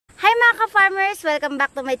Hi mga ka-farmers! Welcome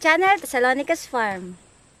back to my channel, Kauswagan Farm.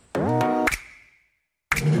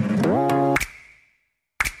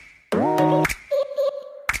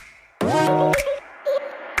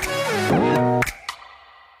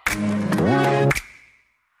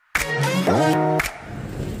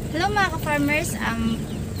 Hello mga ka-farmers!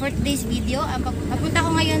 For today's video, papunta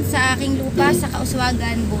ko ngayon sa aking lupa sa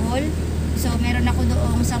Kauswagan Bohol. So, meron ako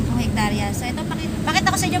doong 10 hektarya. So, ito, pakita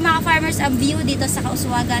ko sa inyo mga farmers ang view dito sa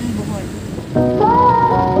Kauswagan Bohol.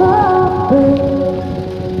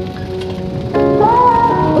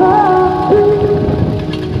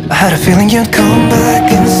 I had a feeling you'd come back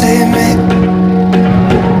and save me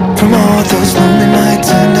from all those lonely nights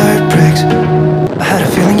and heartbreaks. I had a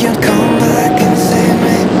feeling you'd come back and save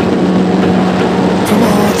me from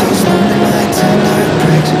all those lonely nights and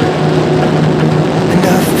heartbreaks. And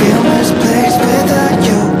I feel misplaced without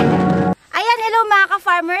you. Ayan, hello mga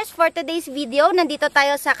ka-farmers. For today's video, nandito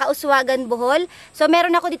tayo sa Kauswagan Bohol. So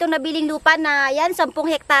meron ako ditong nabiling lupa na yan, 10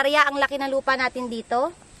 hektarya ang laki ng lupa natin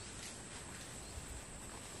dito.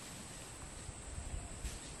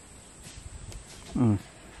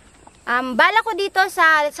 Bala ko dito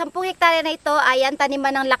sa 10 hektarya na ito, ayan,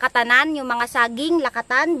 taniman ng lakatanan, yung mga saging,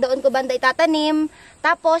 lakatan, doon ko banda itatanim.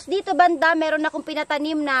 Tapos dito banda, meron akong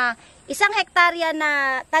pinatanim na 1 hektarya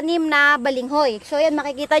na tanim na balinghoy. So ayan,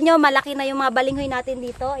 makikita nyo, malaki na yung mga balinghoy natin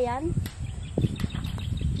dito, ayan.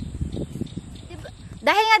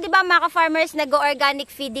 Dahil nga 'di ba mga ka-farmers, nag-organic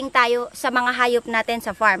feeding tayo sa mga hayop natin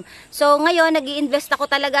sa farm. So ngayon, nag-i-invest ako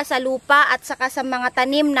talaga sa lupa at saka sa mga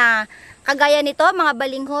tanim na kagaya nito, mga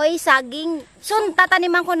balinghoy, saging. Soon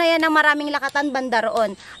tataniman ko na yan ng maraming lakatan banda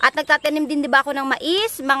roon. At nagtatanim din 'di ba ako ng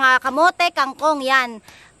mais, mga kamote, kangkong, yan.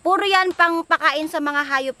 Puro yan pang pakain sa mga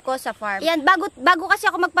hayop ko sa farm. Yan, bago kasi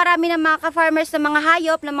ako magparami ng mga ka-farmers ng mga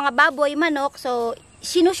hayop, ng mga baboy, manok. So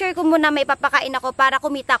sinusure ko muna may papakain ako para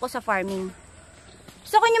kumita ako sa farming.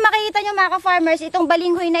 So kung nyo makikita nyo mga ka-farmers, itong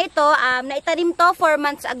balinghoy na ito, naitanim to 4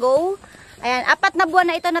 months ago. Ayan, 4 na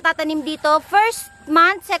buwan na ito natatanim dito. First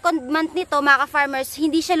month, second month nito mga ka-farmers,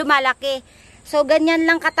 hindi siya lumalaki. So ganyan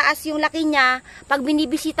lang kataas yung laki niya. Pag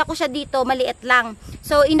binibisita ko siya dito, maliit lang.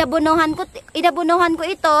 So inabunuhan ko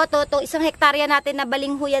ito, itong 1 hektarya natin na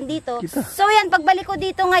balinghoyan dito. So yan, pagbalik ko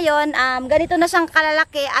dito ngayon, ganito na siyang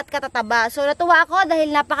kalalaki at katataba. So natuwa ako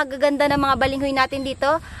dahil napakaganda ng mga balinghoy natin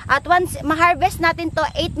dito. At once ma-harvest natin to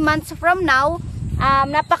 8 months from now,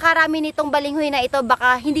 napakarami nitong balinghoy na ito,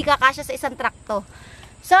 baka hindi kakasya sa isang trakto.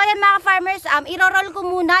 So ayan mga farmers, iro-roll ko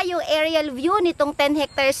muna yung aerial view nitong 10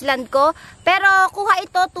 hectares land ko. Pero kuha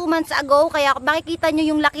ito 2 months ago, kaya makikita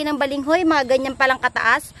nyo yung laki ng balinghoy, mga ganyan palang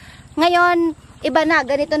kataas. Ngayon, iba na,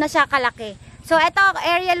 ganito na siya kalaki. So ito,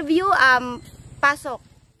 aerial view, pasok.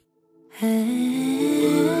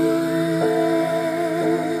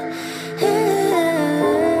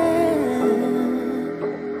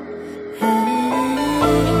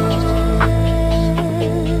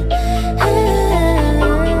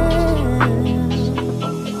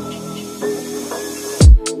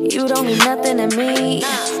 You don't mean nothing to me.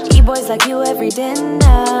 E-boys like you every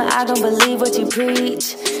dinner. I don't believe what you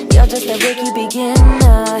preach. You're just a rookie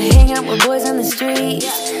beginner. Hang out with boys on the street.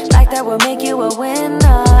 Like that will make you a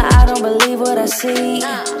winner. I don't believe what I see.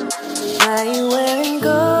 Why you wearing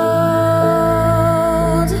gold?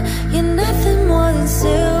 You're nothing more than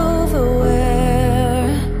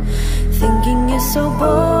silverware. Thinking you're so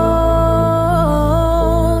bold.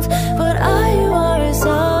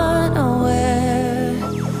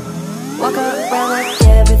 Walk around like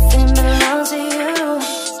everything belongs to you.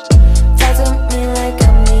 Talk to me like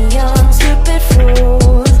I'm the young stupid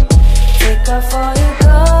fool. Take off all your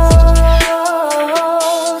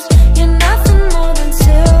clothes. You're nothing more than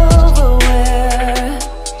silverware.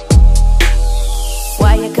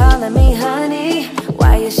 Why you calling me honey?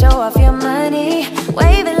 Why you show off your money?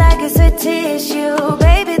 Wave it like it's a tissue.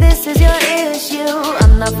 Baby, this is your issue.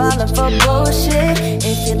 I'm not falling for bullshit.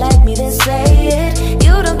 If you like me, then say it.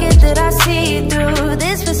 You don't get that I see through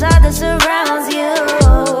this facade that surrounds you.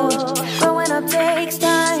 Growing up takes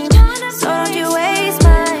time, so don't you waste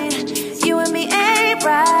mine. You and me ain't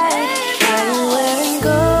right. Why you wearing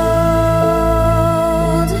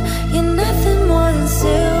gold? You're nothing more than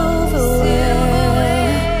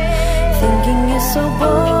silverware. Thinking you're so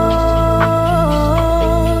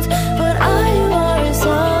bold, but all you are is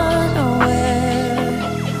unaware.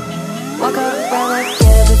 Walk around like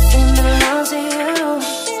everything belongs to you.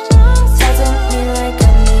 Talk to me like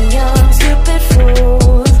I'm the young stupid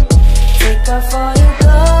fool. Take off all your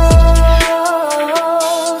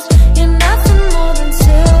clothes. You're nothing more than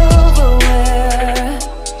silverware.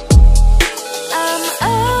 I'm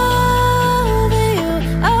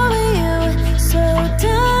over you, so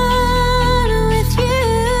done.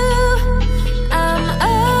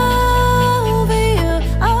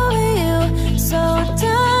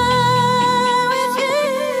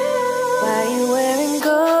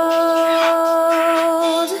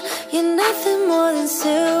 more than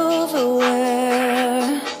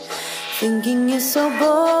silverware. Thinking you're so bold,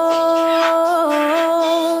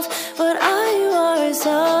 but are you always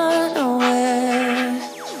unaware?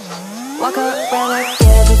 Walk around like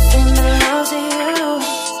everything belongs to you.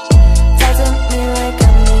 Talk to me like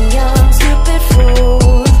I'm a young stupid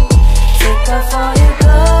fool. Take off all your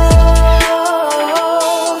clothes.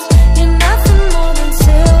 You're nothing more than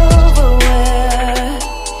silverware.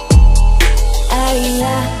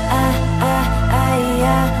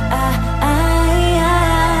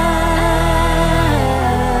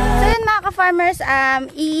 So yun mga ka-farmers,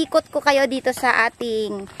 iikot ko kayo dito sa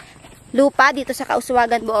ating lupa dito sa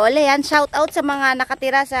Kauswagan Bohol. Ayan, shout out sa mga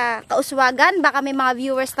nakatira sa Kauswagan. Baka may mga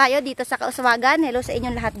viewers tayo dito sa Kauswagan. Hello sa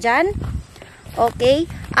inyong lahat dyan. Okay.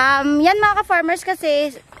 Yan mga ka-farmers,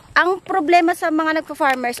 kasi ang problema sa mga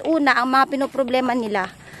nagpa-farmers, una, ang mga pinoproblema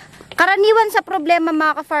nila. Karaniwan sa problema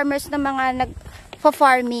mga ka-farmers na mga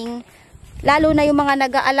nagpa-farming, lalo na yung mga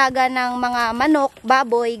nag-aalaga ng mga manok,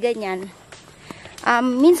 baboy, ganyan.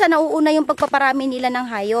 Minsan nauuna yung pagpaparami nila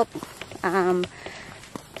ng hayop.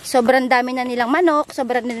 Sobrang dami na nilang manok,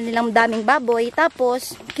 sobrang na nilang daming baboy,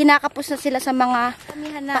 tapos kinakapos na sila sa mga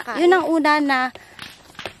yun ang una na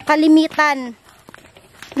kalimitan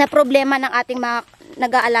na problema ng ating mga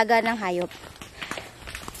nag-aalaga ng hayop.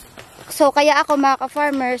 So kaya ako mga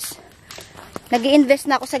ka-farmers, nag-i-invest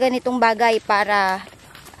na ako sa ganitong bagay para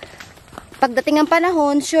pagdating ng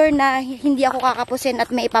panahon, sure na hindi ako kakapusin at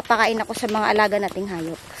may ipapakain ako sa mga alaga nating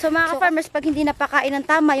hayop. So mga ka-farmers, pag hindi napakain ng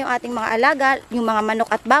tama yung ating mga alaga, yung mga manok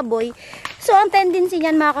at baboy, so ang tendency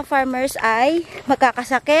niyan mga ka-farmers ay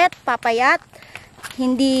magkakasakit, papayat,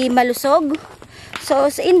 hindi malusog. So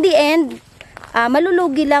in the end,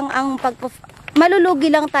 malulugi lang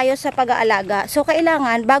tayo sa pag-aalaga. So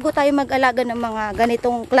kailangan, bago tayo mag-alaga ng mga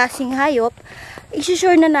ganitong klaseng hayop,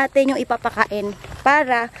 i-sure na natin yung ipapakain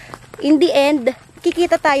para in the end,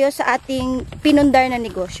 kikita tayo sa ating pinundar na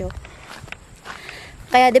negosyo.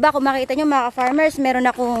 Kaya 'di ba kung makita nyo mga farmers, meron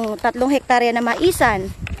akong 3 hektarya na maisan.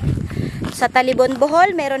 Sa Talibon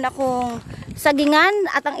Bohol, meron akong sagingan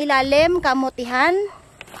at ang ilalim kamutihan.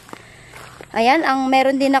 Ayan, ang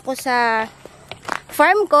meron din ako sa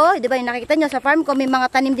farm ko, 'di ba? Nakikita nyo sa farm ko, may mga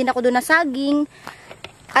tanim din ako doon na saging.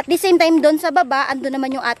 At the same time doon sa baba, ando naman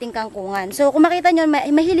yung ating kangkungan. So kung makita nyo,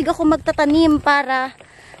 mahilig ako magtatanim para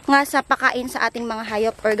nga sa pakain sa ating mga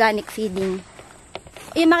hayop, organic feeding.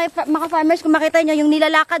 Yung mga farmers, kung makita nyo, yung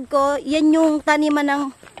nilalakad ko, yan yung taniman ng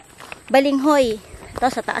balinghoy. Ito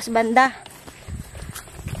sa taas banda.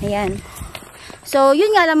 Ayan. So,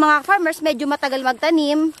 yun nga lang mga farmers, medyo matagal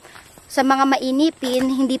magtanim. Sa mga mainipin,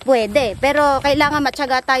 hindi pwede. Pero kailangan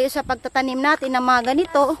matyaga tayo sa pagtatanim natin ng mga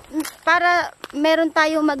ganito para meron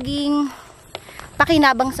tayong maging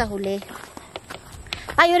pakinabang sa huli.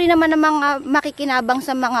 Tayo rin naman ng mga makikinabang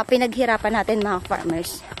sa mga pinaghirapan natin mga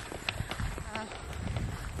farmers.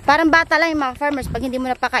 Parang bata lang yung mga farmers, pag hindi mo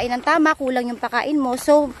napakain ng tama, kulang yung pakain mo.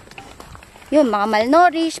 So, yun, mga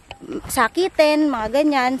malnourished, sakitin, mga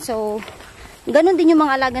ganyan. So, ganun din yung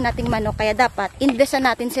mga alaga nating manok. Kaya dapat, investan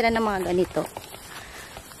natin sila ng mga ganito.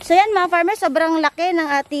 So, yan mga farmers, sobrang laki ng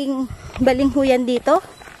ating balinghoyan dito.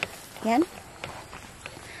 Yan.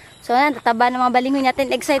 So, yan, tataba ng mga balinghoy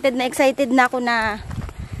natin. Excited na ako na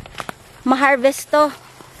ma-harvest to.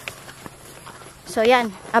 So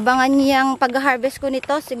yan, abangan niyo yung pag-harvest ko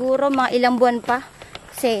nito, siguro mga ilang buwan pa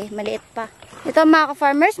kasi maliit pa. Ito mga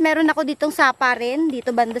ka-farmers, meron ako ditong sapa rin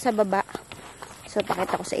dito banda sa baba. So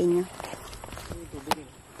pakita ko sa inyo.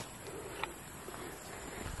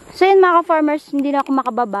 So yan mga ka-farmers, hindi na ako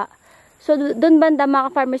makababa. So doon banda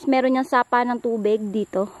mga ka-farmers, meron yung sapa ng tubig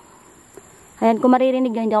dito. Ayan, kung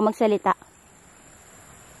maririnig nyo, hindi ako magsalita.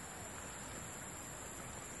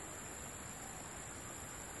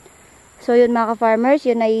 So yun mga ka-farmers,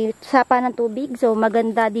 yun ay sapa ng tubig. So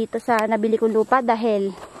maganda dito sa nabili kong lupa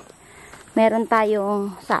dahil meron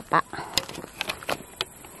tayong sapa.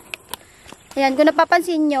 Ayan, kung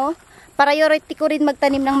napapansin nyo, priority ko rin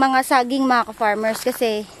magtanim ng mga saging mga ka-farmers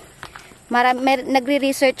kasi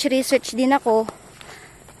nagre-research din ako.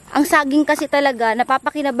 Ang saging kasi talaga,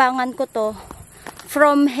 napapakinabangan ko to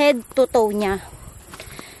from head to toe niya.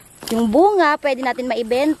 Yung bunga, pwede natin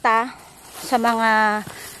maibenta sa mga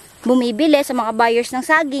bumibili, sa mga buyers ng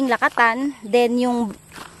saging, lakatan. Then yung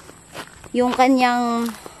kanyang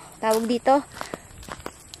tawag dito,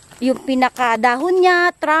 yung pinakadahon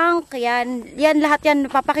niya, trunk, yan lahat yan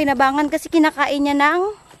napapakinabangan kasi kinakain niya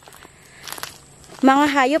ng mga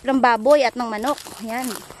hayop, ng baboy at ng manok. Yan.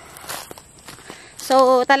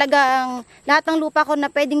 So talagang lahat ng lupa ko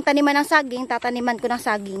na pwedeng taniman ng saging, tataniman ko ng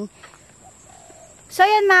saging. So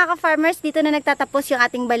ayan mga ka-farmers, dito na nagtatapos yung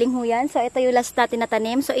ating balinghoyan. So ito yung last natin na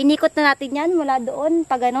tanim. So inikot na natin yan mula doon,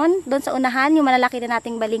 pa ganon, doon sa unahan, yung malalaki na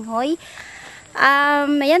nating balinghoy.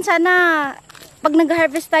 Ayan, sana pag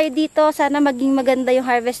nag-harvest tayo dito, sana maging maganda yung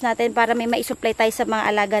harvest natin para may maisupply tayo sa mga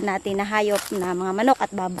alaga natin na hayop na mga manok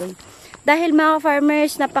at baboy. Dahil mga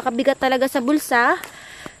farmers, napakabigat talaga sa bulsa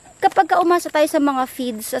kapag umasa tayo sa mga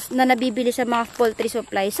feeds na nabibili sa mga poultry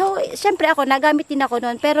supply. So, syempre ako, nagamit din ako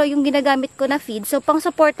noon, pero yung ginagamit ko na feed, so pang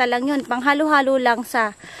suporta lang yun, pang halo-halo lang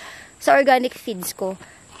sa organic feeds ko.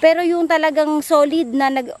 Pero yung talagang solid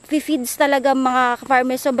na nag-feeds talaga mga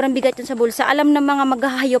farmers, sobrang bigat yun sa bulsa. Alam ng mga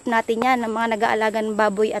maghahayop natin yan, ng mga nag-aalaga ng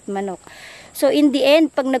baboy at manok. So in the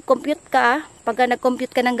end, pag nag-compute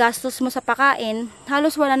ka ng gastos mo sa pakain,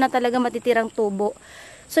 halos wala na talaga matitirang tubo.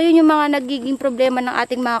 So yun yung mga nagiging problema ng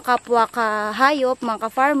ating mga kapwa kahayop, mga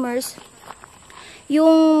ka-farmers.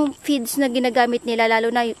 Yung feeds na ginagamit nila, lalo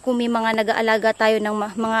na kung may mga nag-aalaga tayo ng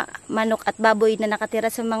mga manok at baboy na nakatira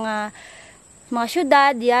sa mga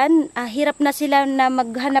syudad, yan, hirap na sila na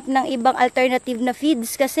maghanap ng ibang alternative na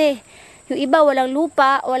feeds kasi yung iba walang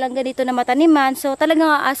lupa, walang ganito na mataniman, so talagang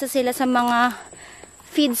aasa sila sa mga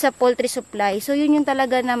feeds sa poultry supply. So yun yung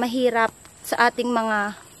talaga na mahirap sa ating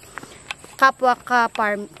mga kapwa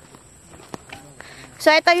ka-farm. So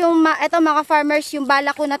ito mga farmers, yung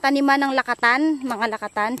bala ko na taniman ng lakatan, mga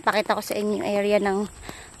lakatan. Pakita ko sa inyo yung area ng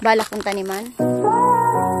bala kong taniman.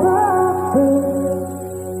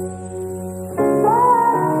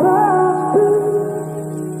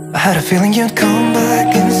 I had a feeling you'd come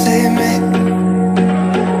back and save me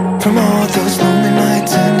from all those lonely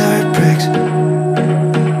nights and heartbreaks,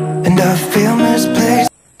 and I feel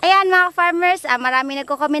misplaced. Ayan mga farmers, marami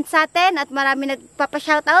nagko-comment sa atin at marami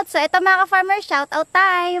nagpapa-shoutout. So ito mga farmers, shoutout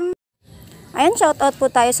time! Ayan, shoutout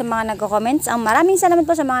po tayo sa mga nagko-comments. Maraming salamat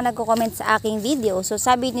po sa mga nagko-comment sa aking video. So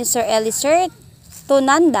sabi ni Sir Elisir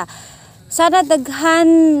Tunanda, sana daghan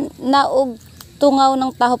na og tungaw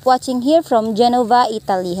ng tahop, watching here from Genova,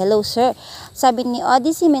 Italy. Hello sir. Sabi ni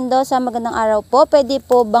Odyssey Mendoza, magandang araw po. Pwede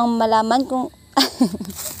po bang malaman kung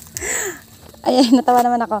ay, natawa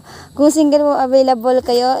naman ako. Kung single mo available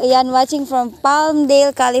kayo, ayan, watching from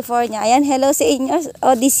Palmdale, California. Ayan, hello sa inyo,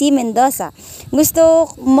 Odyssey Mendoza. Gusto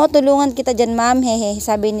mo tulungan kita dyan, ma'am, hehe,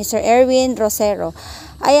 sabi ni Sir Erwin Rosero.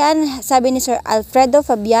 Ayan, sabi ni Sir Alfredo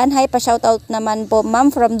Fabian, hi, pa-shoutout naman po,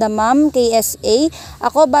 ma'am, from the ma'am, KSA.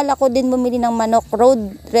 Ako, bala ko din bumili ng manok,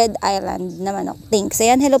 Road Red Island na manok. Thanks.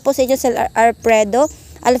 Ayan, hello po sa inyo, Sir Alfredo,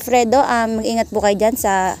 mag-ingat po kayo dyan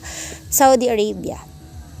sa Saudi Arabia.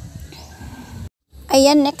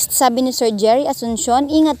 Ayan, next, sabi ni Sir Jerry Asuncion,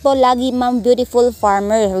 ingat po lagi ma'am, beautiful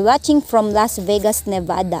farmer, watching from Las Vegas,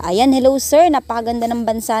 Nevada. Ayan, hello sir, napakaganda ng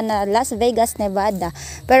bansa na Las Vegas, Nevada.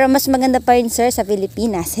 Pero mas maganda pa rin sir sa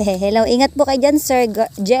Pilipinas. Hello, ingat po kayo dyan Sir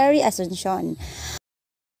Jerry Asuncion.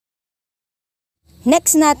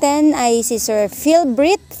 Next natin ay si Sir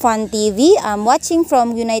Philbrit Fun TV, watching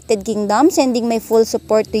from United Kingdom, sending my full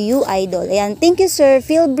support to you, idol. Ayan, thank you Sir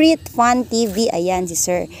Philbrit Fun TV. Ayan si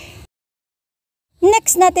sir.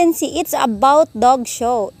 Next natin si It's About Dog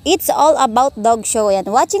Show. It's all about dog show. Ayan,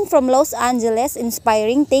 watching from Los Angeles,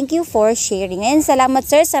 inspiring. Thank you for sharing. Ayan, salamat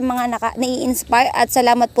sir sa mga nai-inspire at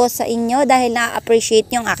salamat po sa inyo dahil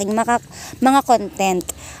na-appreciate yung aking mga content.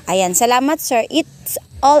 Ayan, salamat sir. It's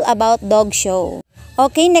all about dog show.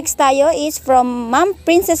 Okay, next tayo is from Ma'am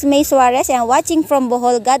Princess May Suarez and watching from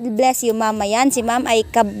Bohol. God bless you, ma'am. Ayan, si ma'am ay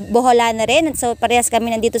kaboholana rin. So, parehas kami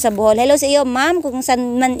nandito sa Bohol. Hello sa iyo, ma'am. Kung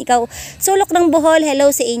saan man ikaw sulok ng Bohol, hello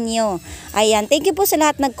sa inyo. Ayan, thank you po sa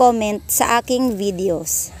lahat nag-comment sa aking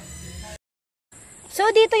videos. So,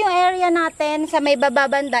 dito yung area natin sa may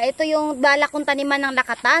bababanda. Ito yung bala kong taniman ng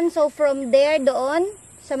lakatan. So, from there, doon,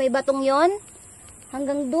 sa may batong yon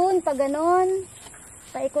hanggang doon, pa ganon,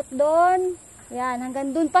 paikot doon. Yan,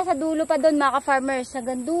 hanggang dun pa, sa dulo pa dun mga ka-farmers,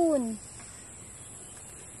 hanggang dun.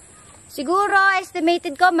 Siguro,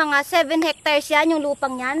 estimated ko, mga 7 hectares yan, yung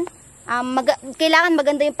lupang yan. Kailangan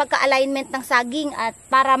maganda yung pagka-alignment ng saging at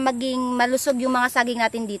para maging malusog yung mga saging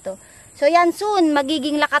natin dito. So yan, soon,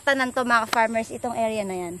 magiging lakatanan to mga ka-farmers, itong area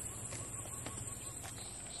na yan.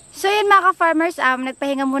 So yan mga ka-farmers,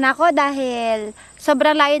 nagpahinga muna ako dahil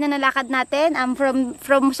sobrang layo na nalakad natin,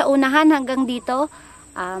 from sa unahan hanggang dito.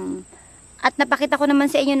 At napakita ko naman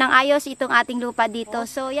sa inyo ng ayos itong ating lupa dito.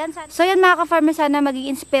 So yan mga ka-farmer, sana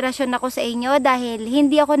maging inspirasyon ako sa inyo dahil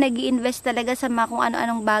hindi ako nag-i-invest talaga sa mga kung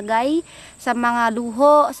ano-anong bagay, sa mga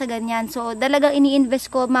luho, sa ganyan. So talagang ini-invest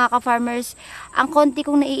ko mga ka-farmers, ang konti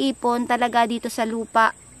kong naiipon talaga dito sa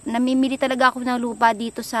lupa. Namimili talaga ako ng lupa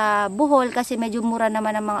dito sa Bohol kasi medyo mura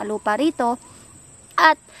naman ang mga lupa rito.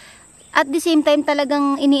 At the same time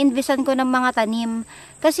talagang ini-investan ko ng mga tanim.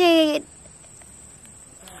 Kasi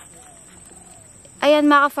Ayan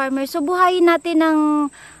mga ka-farmers, so buhayin natin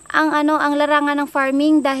ang larangan ng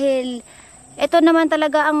farming dahil ito naman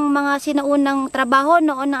talaga ang mga sinaunang trabaho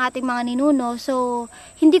noon ng ating mga ninuno. So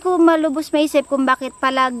hindi ko malubos maisip kung bakit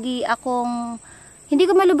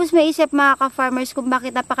mga ka-farmers kung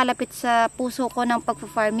bakit napakalapit sa puso ko ng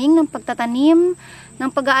pagpa-farming, ng pagtatanim, ng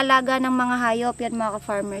pag-aalaga ng mga hayop, yan mga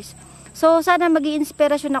ka-farmers. So sana maging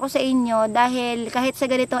inspirasyon ako sa inyo dahil kahit sa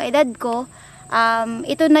ganitong edad ko,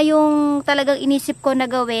 ito na yung talagang inisip ko na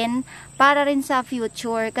gawin para rin sa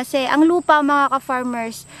future. Kasi ang lupa mga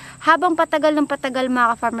ka-farmers, habang patagal ng patagal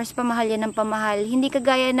mga ka-farmers, pamahal yan ng pamahal. Hindi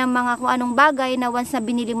kagaya ng mga kung anong bagay na once na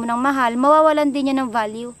binili mo ng mahal, mawawalan din yan ng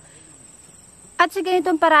value. At sa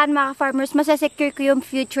ganitong paraan mga ka-farmers, masasecure ko yung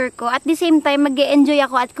future ko. At the same time, mag-e-enjoy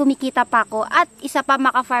ako at kumikita pa ako. At isa pa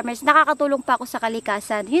mga ka-farmers, nakakatulong pa ako sa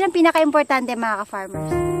kalikasan. Yun ang pinaka-importante mga ka-farmers.